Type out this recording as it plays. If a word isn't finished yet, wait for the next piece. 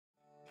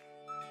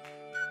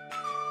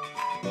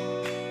Hi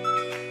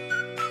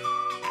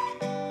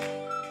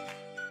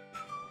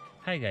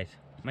guys,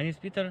 my name is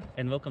Peter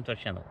and welcome to our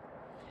channel.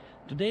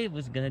 Today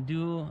we're gonna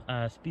do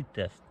a speed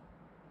test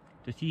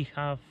to see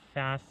how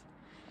fast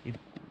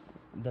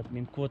that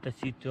Minn Kota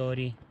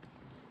C2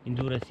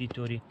 Endura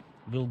C2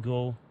 will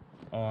go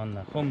on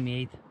a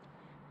homemade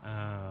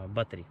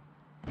battery.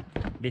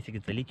 Basically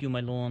it's a lithium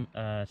ion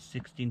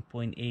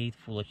 16.8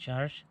 full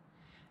charge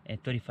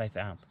and 35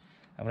 amp.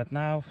 Right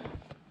now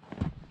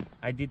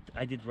I did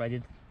ride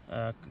it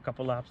a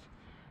couple laps.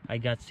 I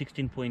got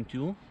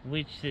 16.2,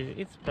 which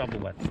it's probably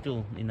what,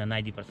 still in the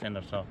 90%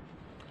 or so.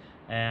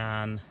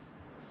 And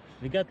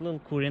we got a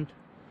little current,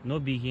 no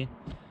biggie.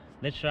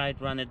 Let's try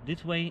it, run it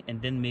this way,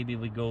 and then maybe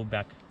we go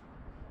back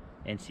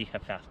and see how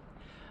fast.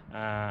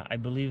 I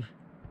believe,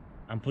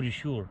 I'm pretty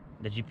sure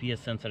the GPS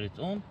sensor is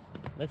on.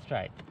 Let's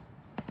try it.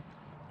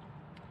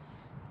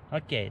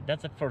 Okay,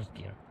 that's the first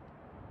gear.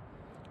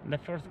 The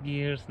first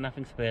gear is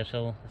nothing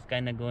special. It's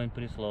kind of going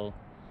pretty slow.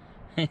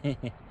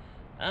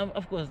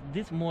 Of course,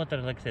 this motor,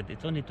 like I said,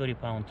 it's only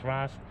 30-pound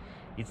thrust.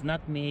 It's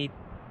not made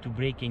to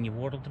break any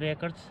world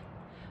records.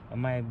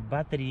 My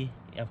battery,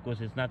 of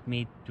course, is not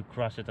made to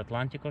cross the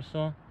Atlantic or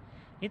so.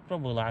 It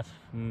probably lasts,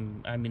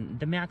 I mean,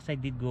 the max I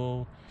did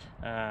go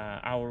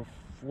hour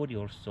 40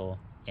 or so,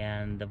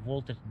 and the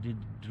voltage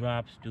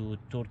drops to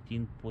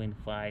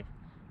 13.5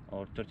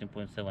 or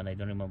 13.7, I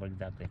don't remember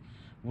exactly,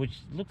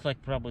 which looks like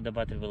probably the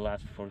battery will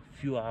last for a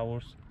few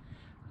hours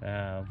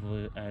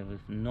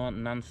with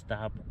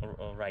non-stop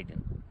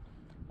riding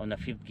on the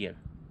fifth gear.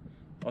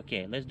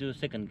 Okay, let's do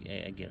second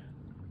gear.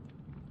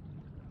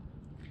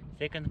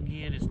 Second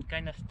gear is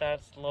kind of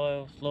starts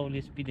slowly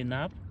speeding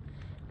up,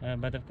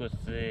 but of course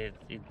it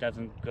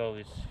doesn't go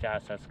as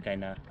fast as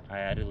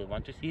I really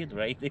want to see it,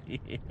 right?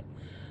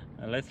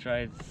 Let's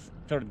try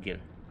third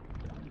gear.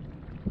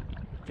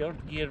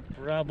 Third gear,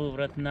 probably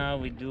right now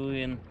we're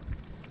doing,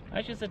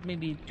 I should say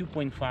maybe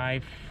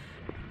 2.5,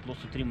 close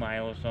to 3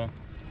 miles or so,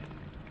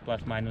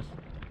 plus minus.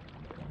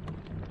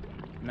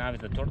 Now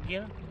it's the third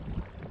gear.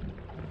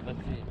 Let's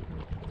see.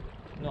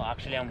 No,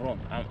 actually I'm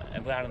wrong.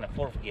 We are in the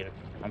fourth gear.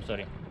 I'm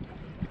sorry.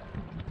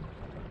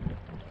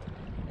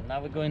 And now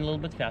we're going a little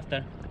bit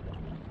faster.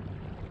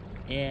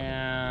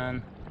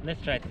 And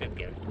let's try fifth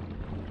gear.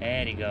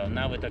 There you go.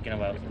 Now we're talking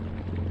about.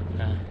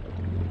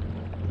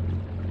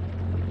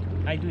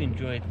 I do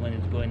enjoy it when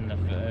it's going in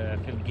the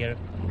fifth gear.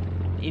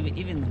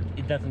 Even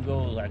it doesn't go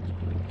like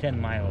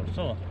 10 miles or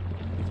so.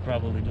 It's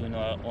probably doing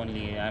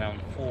only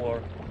around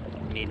 4,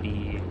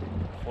 maybe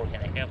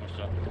 4.5 or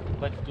so,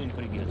 but it's doing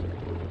pretty good.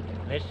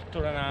 Let's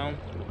turn around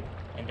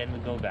and then we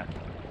go back.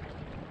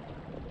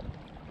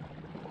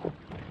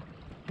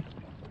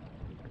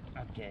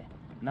 Okay,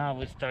 now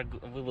we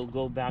will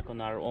go back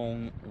on our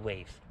own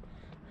waves.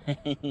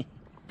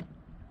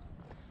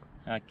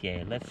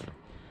 Okay,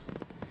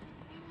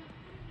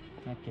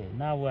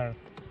 now we're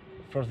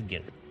first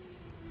gear.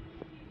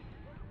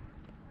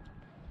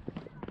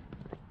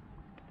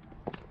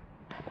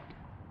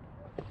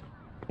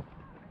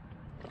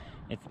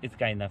 It's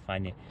kind of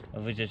funny.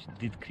 We just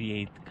did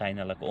create kind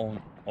of like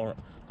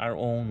our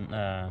own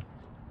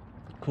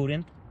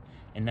current,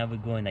 and now we're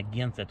going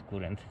against that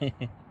current.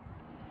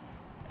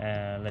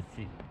 Let's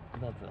see.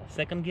 That's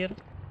second gear.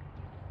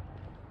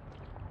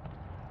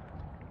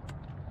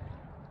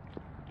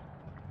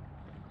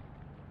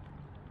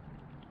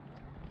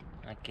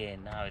 Okay,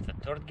 now it's a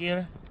third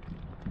gear.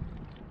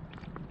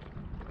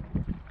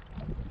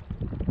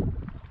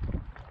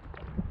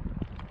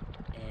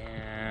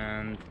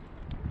 And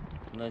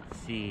let's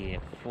see,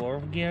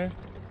 fourth gear.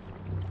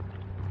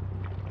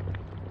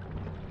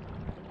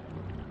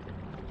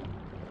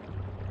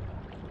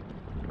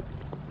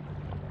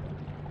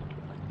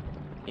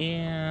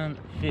 And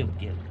fifth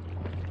gear.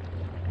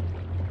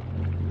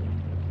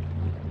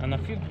 On the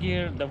fifth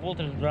gear, the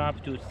voltage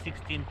dropped to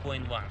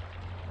 16.1.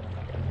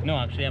 No,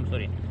 actually, I'm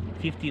sorry,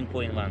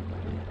 15.1.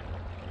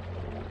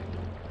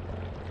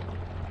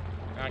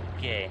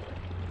 Okay.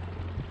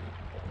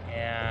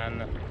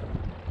 And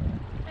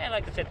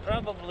like I said,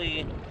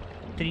 probably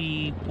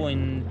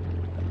 3.5,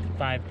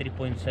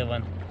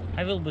 3.7.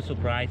 I will be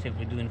surprised if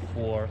we're doing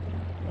 4.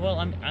 Well,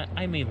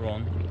 I may be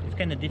wrong. It's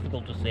kind of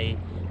difficult to say,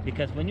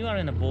 because when you are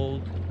in a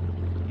boat,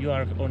 you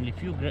are only a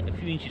few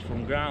inches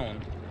from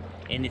ground,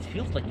 and it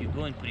feels like you're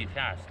going pretty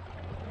fast.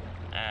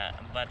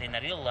 But in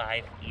a real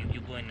life,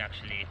 you're going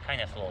actually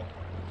kind of slow.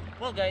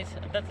 Well, guys,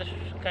 that's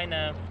kind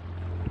of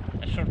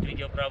a short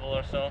video, probably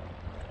or so.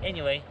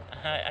 Anyway,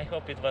 I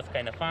hope it was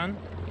kind of fun.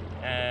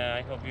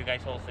 I hope you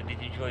guys also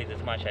did enjoy it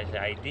as much as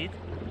I did.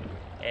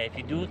 If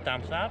you do,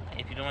 thumbs up.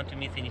 If you don't want to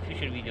miss any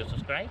future videos,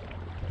 subscribe.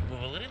 We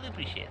will really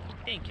appreciate it.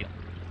 Thank you.